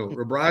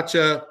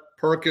 Rebraca,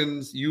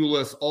 Perkins,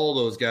 Ulis, all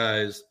those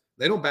guys,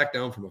 they don't back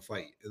down from a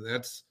fight. And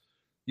that's,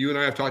 you and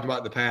I have talked about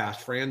in the past,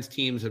 Fran's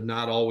teams have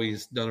not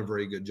always done a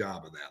very good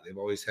job of that. They've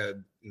always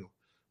had,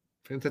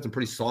 Fran's had some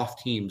pretty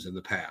soft teams in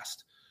the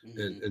past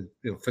and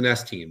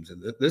finesse teams.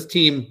 And this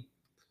team,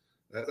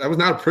 that was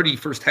not a pretty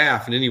first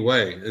half in any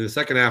way. And the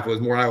second half was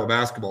more Iowa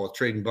basketball with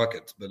trading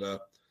buckets. But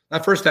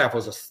that first half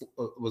was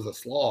a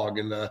slog,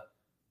 and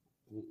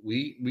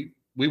we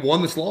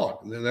won the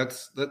slog. And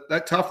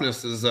that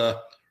toughness is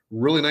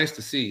really nice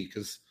to see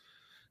because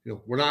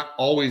we're not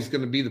always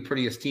going to be the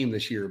prettiest team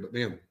this year. But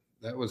man,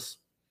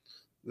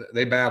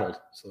 they battled.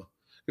 So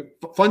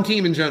fun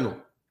team in general.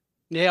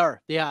 They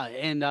are, yeah,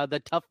 and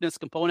the toughness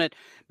component,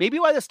 maybe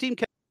why this team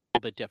can a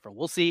little bit different.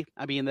 We'll see.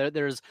 I mean,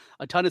 there's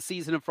a ton of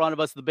season in front of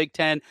us. The Big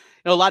Ten,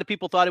 a lot of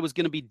people thought it was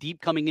going to be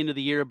deep coming into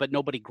the year, but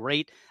nobody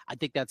great. I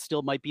think that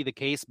still might be the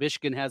case.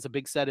 Michigan has a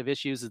big set of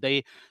issues as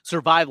they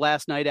survived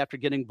last night after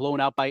getting blown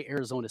out by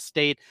Arizona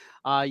State.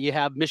 You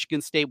have Michigan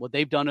State, what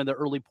they've done in the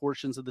early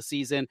portions of the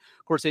season.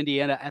 Of course,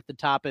 Indiana at the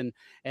top, and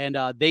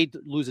they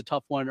lose a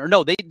tough one. Or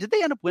no, did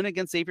they end up winning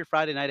against Xavier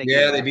Friday night?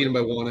 Yeah, they beat them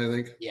by 1, I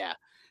think. Yeah,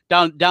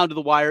 down to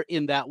the wire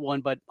in that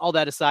one. But all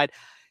that aside,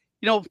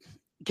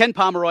 Ken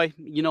Pomeroy,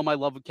 my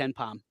love of Ken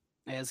Pom,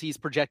 as he's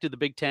projected the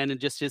Big Ten and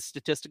just his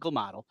statistical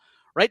model.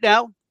 Right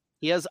now,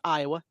 he has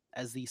Iowa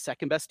as the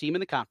second best team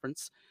in the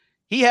conference.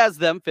 He has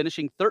them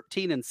finishing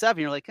 13-7.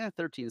 You're like,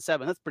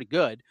 13-7, that's pretty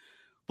good.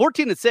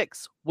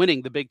 14-6,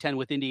 winning the Big Ten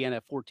with Indiana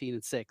at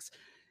 14-6.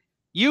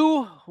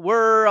 You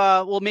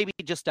were, maybe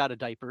just out of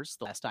diapers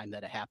the last time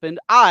that it happened.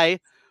 I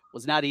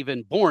was not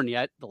even born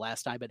yet the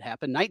last time it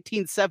happened.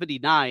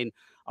 1979,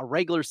 a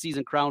regular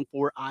season crown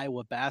for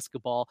Iowa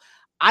basketball.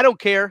 I don't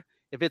care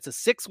if it's a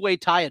 6-way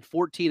tie at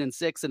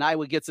 14-6 and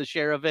Iowa gets a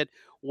share of it,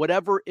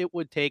 whatever it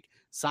would take,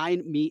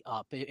 sign me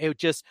up. It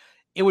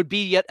would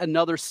be yet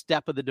another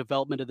step of the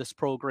development of this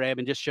program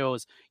and just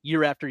shows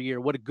year after year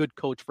what a good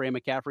coach Fran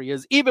McCaffrey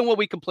is, even when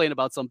we complain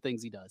about some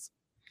things he does.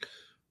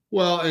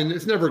 Well, and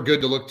it's never good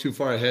to look too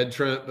far ahead,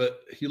 Trent, but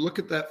you look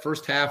at that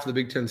first half of the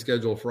Big Ten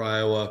schedule for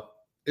Iowa,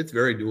 it's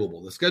very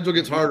doable. The schedule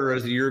gets harder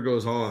as the year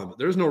goes on, but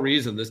there's no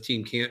reason this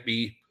team can't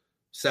be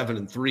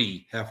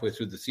 7-3 halfway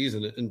through the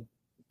season and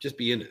just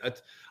be in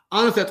it.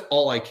 Honestly, that's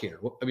all I care.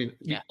 I mean,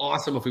 it'd be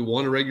awesome if we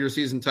won a regular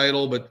season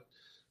title, but it'd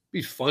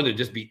be fun to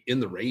just be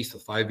in the race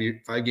with 5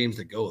 games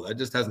to go. That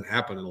just hasn't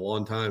happened in a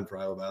long time for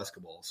Iowa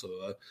basketball.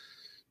 So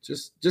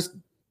just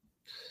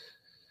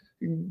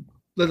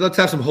let's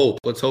have some hope.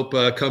 Let's hope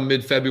come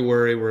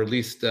mid-February we're at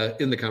least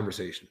in the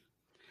conversation.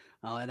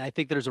 And I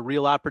think there's a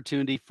real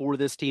opportunity for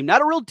this team.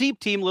 Not a real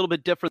deep team, a little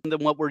bit different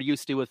than what we're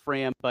used to with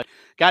Fran, but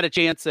got a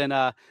chance.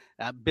 And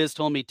Biz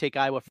told me take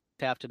Iowa first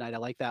half tonight. I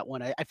like that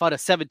one. I thought a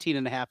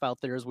 17.5 out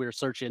there as we were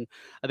searching.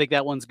 I think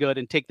that one's good.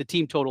 And take the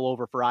team total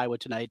over for Iowa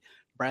tonight.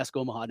 Nebraska,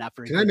 Omaha, not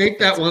very good. Can I make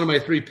that one of my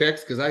 3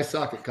 picks? Because I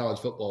suck at college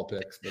football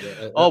picks.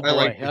 But boy.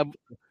 Like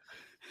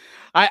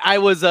I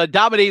was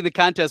dominating the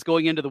contest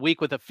going into the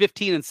week with a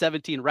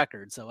 15-17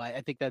 record. So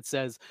I think that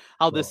says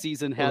how this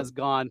season has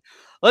gone.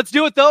 Let's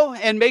do it, though,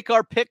 and make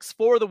our picks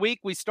for the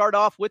week. We start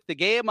off with the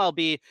game. I'll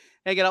be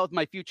hanging out with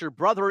my future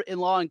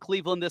brother-in-law in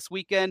Cleveland this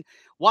weekend,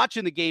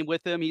 watching the game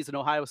with him. He's an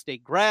Ohio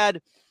State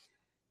grad,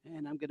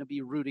 and I'm going to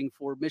be rooting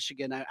for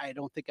Michigan. I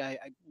don't think I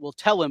will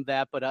tell him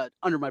that, but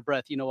under my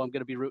breath, I'm going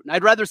to be rooting.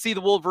 I'd rather see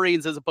the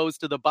Wolverines as opposed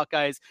to the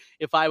Buckeyes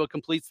if Iowa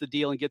completes the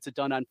deal and gets it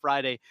done on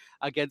Friday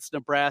against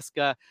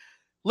Nebraska.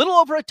 Little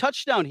over a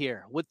touchdown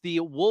here with the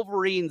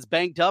Wolverines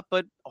banged up,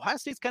 but Ohio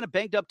State's kind of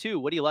banged up too.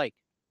 What do you like?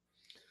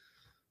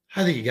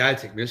 I think you got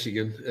to take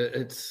Michigan.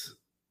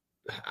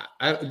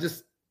 I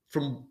just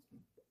from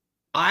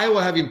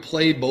Iowa having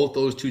played both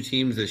those two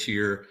teams this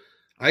year,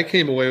 I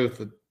came away with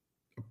a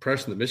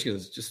impression that Michigan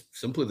is just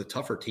simply the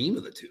tougher team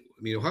of the two.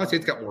 I mean, Ohio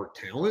State's got more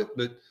talent,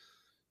 but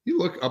you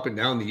look up and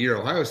down the year,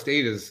 Ohio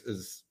State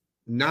is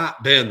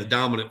not been the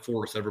dominant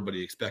force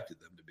everybody expected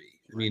them to be.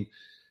 I mean,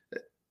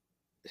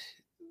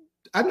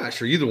 I'm not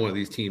sure either one of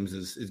these teams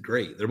is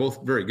great. They're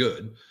both very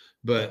good,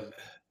 but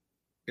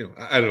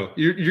I don't know.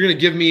 You're going to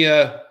give me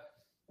a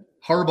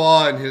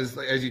Harbaugh and his,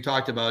 as you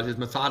talked about, his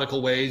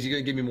methodical ways. You're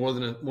going to give me more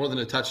than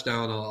a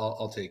touchdown.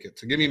 I'll take it.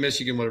 So give me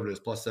Michigan, whatever it is,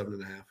 plus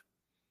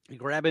 7.5.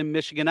 Grabbing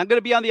Michigan. I'm going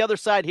to be on the other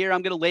side here.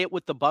 I'm going to lay it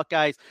with the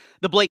Buckeyes.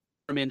 The Blake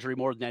injury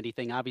more than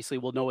anything. Obviously,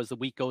 we'll know as the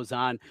week goes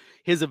on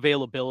his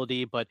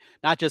availability, but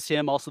not just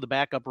him, also the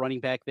backup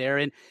running back there.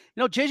 And,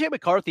 JJ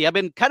McCarthy, I've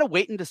been kind of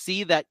waiting to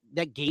see that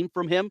game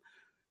from him,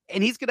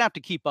 and he's going to have to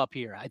keep up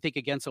here, I think,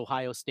 against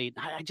Ohio State.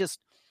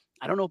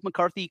 I don't know if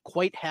McCarthy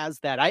quite has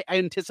that. I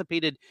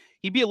anticipated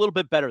he'd be a little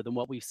bit better than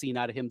what we've seen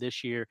out of him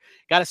this year.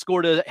 Got to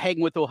score to hang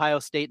with Ohio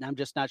State, and I'm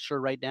just not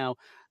sure right now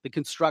the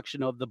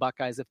construction of the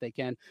Buckeyes, if they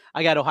can.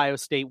 I got Ohio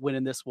State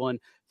winning this one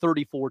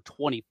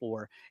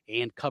 34-24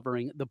 and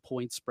covering the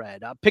point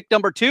spread. Pick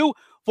number 2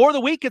 for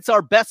the week. It's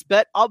our best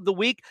bet of the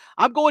week.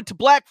 I'm going to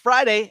Black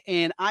Friday,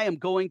 and I am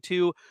going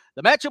to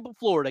the matchup of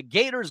Florida.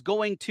 Gators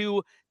going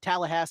to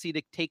Tallahassee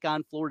to take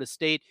on Florida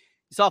State.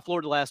 You saw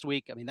Florida last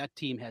week. I mean, that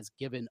team has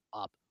given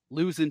up,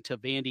 losing to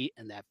Vandy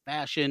in that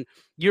fashion.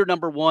 Year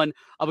number 1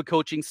 of a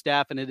coaching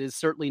staff, and it is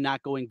certainly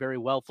not going very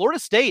well. Florida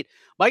State,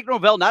 Mike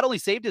Norvell not only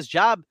saved his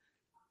job,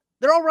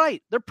 they're all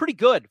right. They're pretty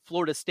good,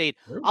 Florida State.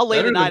 I'll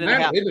lay the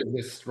 9.5. They've been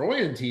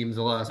destroying teams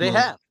the last month. They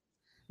have.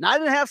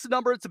 9.5's the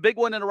number. It's a big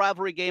one in a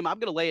rivalry game. I'm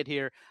going to lay it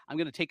here. I'm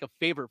going to take a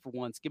favorite for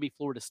once. Give me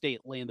Florida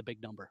State laying the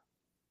big number.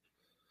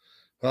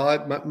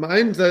 Well,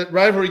 mine's a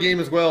rivalry game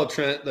as well,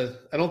 Trent.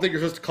 I don't think you're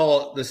supposed to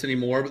call it this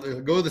anymore,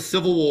 but go to the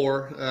Civil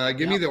War.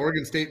 Give me the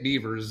Oregon State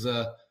Beavers.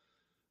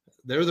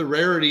 They're the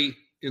rarity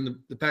in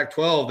the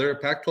Pac-12. They're a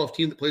Pac-12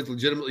 team that plays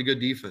legitimately good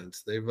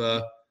defense. They've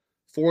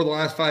 4 of the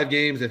last 5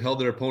 games, they've held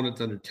their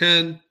opponents under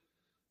 10.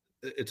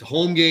 It's a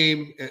home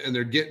game, and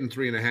they're getting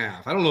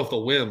 3.5. I don't know if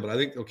they'll win, but I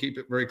think they'll keep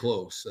it very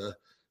close.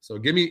 So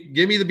give me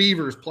the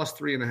Beavers plus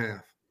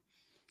 3.5.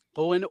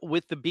 Going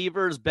with the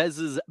Beavers,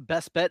 Bez's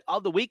best bet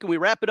of the week. And we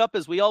wrap it up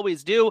as we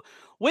always do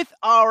with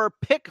our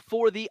pick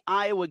for the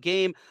Iowa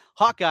game.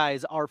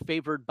 Hawkeyes are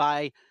favored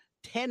by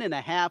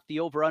 10.5. The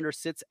over-under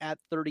sits at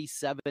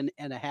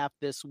 37.5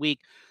 this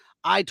week.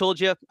 I told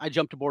you, I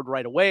jumped aboard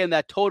right away in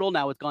that total.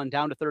 Now it's gone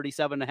down to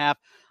 37.5.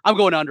 I'm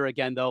going under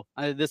again, though.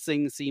 This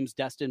thing seems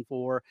destined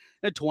for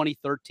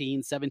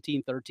 2013,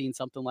 17-13,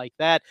 something like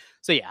that.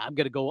 So, yeah, I'm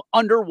going to go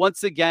under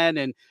once again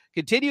and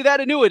continue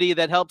that annuity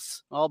that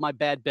helps all my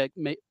bad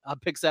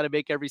picks that I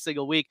make every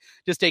single week,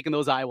 just taking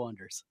those Iowa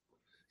unders.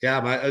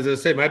 Yeah, as I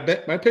say, my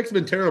picks have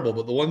been terrible,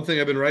 but the one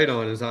thing I've been right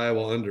on is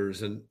Iowa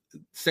unders. And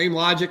same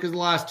logic as the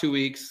last 2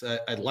 weeks.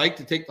 I'd like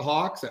to take the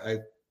Hawks. I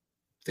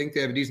think they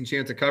have a decent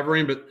chance of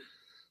covering, but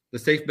the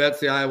safe bet's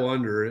the Iowa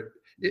under.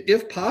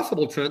 If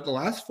possible, Trent, the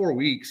last 4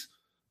 weeks,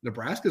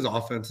 Nebraska's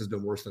offense has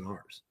been worse than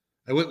ours.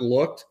 I went and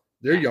looked.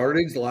 Their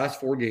yardage the last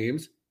 4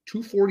 games,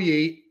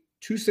 248,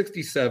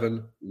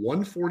 267,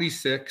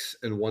 146,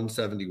 and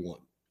 171.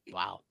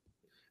 Wow.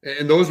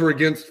 And those were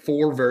against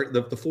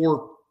the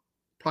 4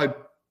 probably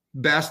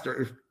best,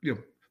 or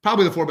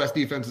probably the 4 best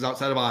defenses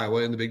outside of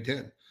Iowa in the Big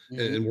Ten.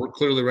 Mm-hmm. And we're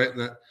clearly right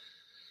in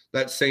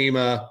that same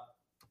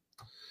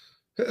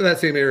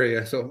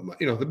area. So,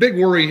 the big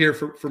worry here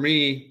for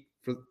me,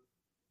 for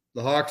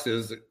the Hawks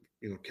is that,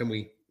 can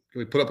we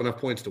put up enough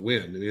points to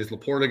win? I mean, is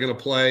Laporta going to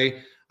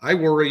play? I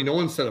worry. No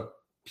one said a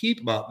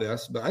peep about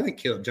this, but I think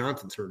Caleb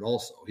Johnson's hurt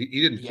also.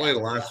 He didn't play the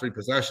last 3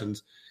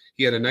 possessions.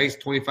 He had a nice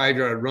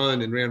 25-yard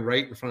run and ran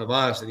right in front of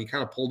us, and he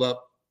kind of pulled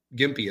up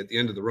gimpy at the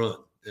end of the run.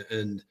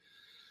 And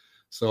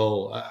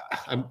so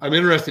I'm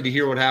interested to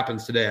hear what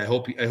happens today. I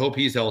hope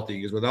he's healthy,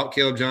 because without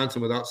Caleb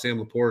Johnson, without Sam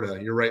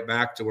Laporta, you're right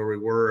back to where we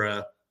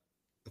were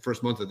the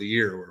first month of the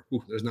year,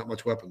 where there's not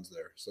much weapons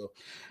there. So,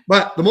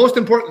 but the most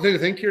important thing to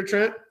think here,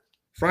 Trent,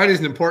 Friday's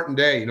an important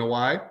day. You know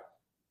why?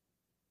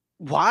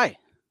 Why?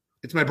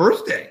 It's my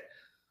birthday.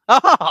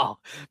 Oh,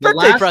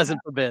 birthday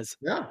present for Biz.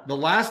 Yeah. The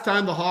last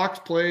time the Hawks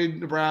played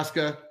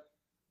Nebraska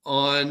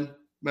on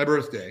my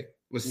birthday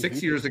was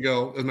 6 years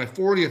ago. It was my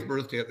 40th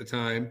birthday at the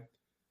time,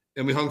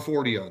 and we hung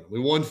 40 on them. We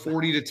won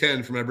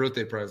 40-10 for my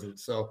birthday present.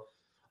 So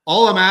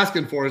all I'm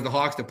asking for is the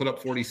Hawks to put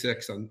up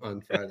 46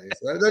 on Friday.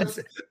 So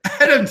that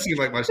doesn't seem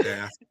like much to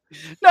ask.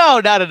 No,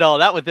 not at all.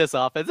 Not with this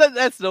offense.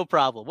 That's no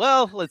problem.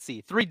 Well, let's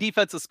see. 3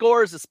 defensive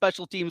scores, a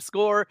special team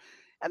score,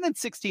 and then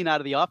 16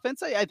 out of the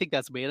offense. I think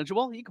that's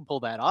manageable. You can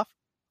pull that off.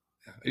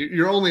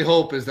 Your only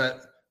hope is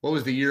that, what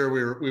was the year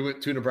we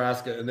went to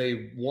Nebraska and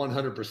they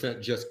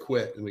 100% just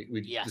quit and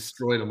we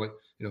destroyed them.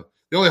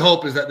 The only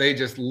hope is that they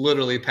just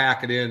literally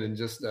pack it in and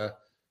just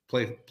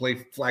play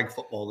flag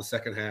football the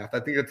second half. I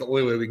think that's the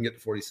only way we can get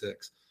to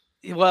 46.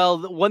 Well,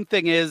 the one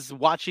thing is,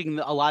 watching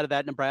a lot of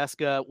that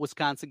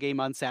Nebraska-Wisconsin game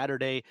on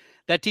Saturday,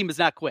 that team has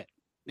not quit.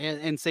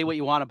 And say what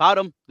you want about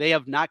them, they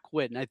have not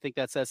quit. And I think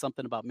that says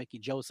something about Mickey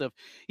Joseph.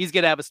 He's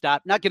going to have a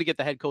stop, not going to get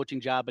the head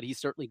coaching job, but he's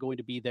certainly going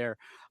to be there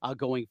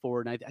going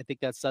forward. And I think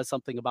that says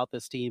something about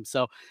this team.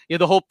 So,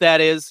 the hope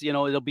that is,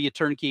 it'll be a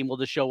turnkey and we'll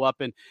just show up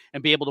and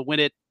be able to win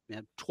it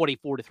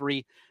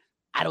 24-3.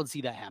 I don't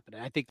see that happening.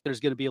 I think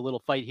there's going to be a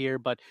little fight here,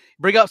 but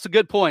bring up some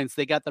good points.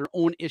 They got their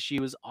own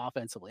issues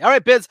offensively. All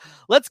right, Biz,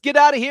 let's get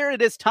out of here.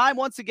 It is time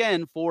once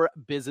again for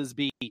Biz's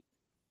Beat.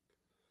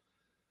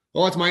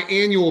 Well, it's my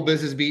annual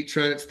Business Beat,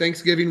 Trent. It's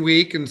Thanksgiving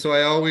week, and so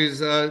I always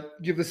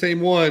give the same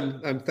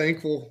one. I'm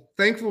thankful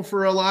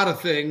for a lot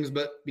of things,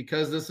 but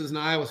because this is an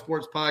Iowa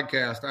sports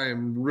podcast, I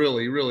am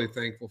really, really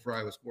thankful for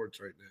Iowa sports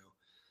right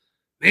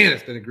now. Man,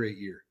 it's been a great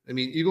year. I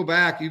mean, you go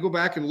back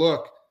and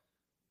look.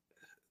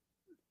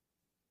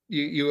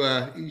 You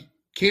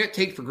can't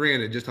take for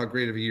granted just how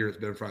great of a year it's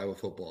been for Iowa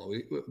football.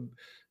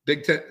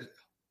 Big Ten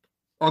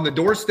on the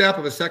doorstep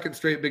of a second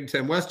straight Big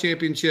Ten West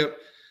championship.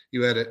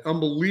 You had an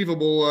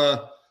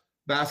unbelievable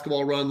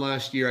basketball run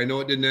last year. I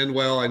know it didn't end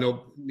well. I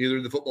know neither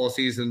did the football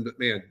season, but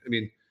man, I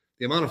mean,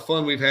 the amount of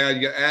fun we've had.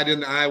 You got add in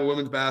the Iowa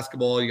women's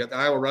basketball. You got the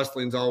Iowa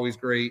wrestling's always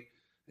great.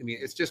 I mean,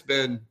 it's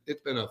been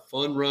a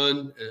fun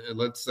run, and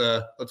let's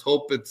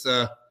hope it's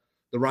the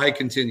ride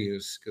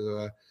continues.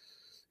 Because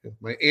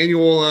my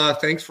annual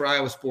thanks for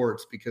Iowa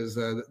sports, because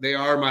they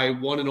are my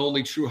one and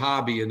only true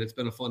hobby, and it's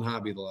been a fun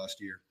hobby the last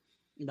year.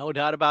 No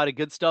doubt about it.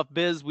 Good stuff,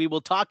 Biz. We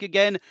will talk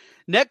again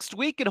next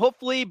week and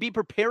hopefully be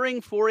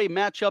preparing for a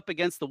matchup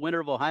against the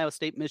winner of Ohio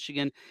State,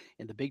 Michigan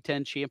in the Big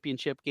Ten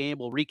championship game.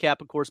 We'll recap,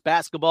 of course,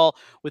 basketball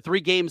with 3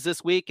 games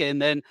this week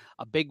and then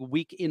a big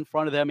week in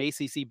front of them,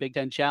 ACC Big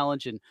Ten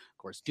Challenge, and, of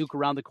course, Duke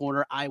around the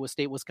corner, Iowa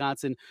State,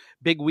 Wisconsin.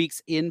 Big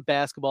weeks in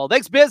basketball.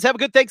 Thanks, Biz. Have a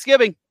good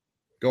Thanksgiving.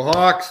 Go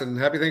Hawks, and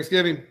happy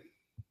Thanksgiving.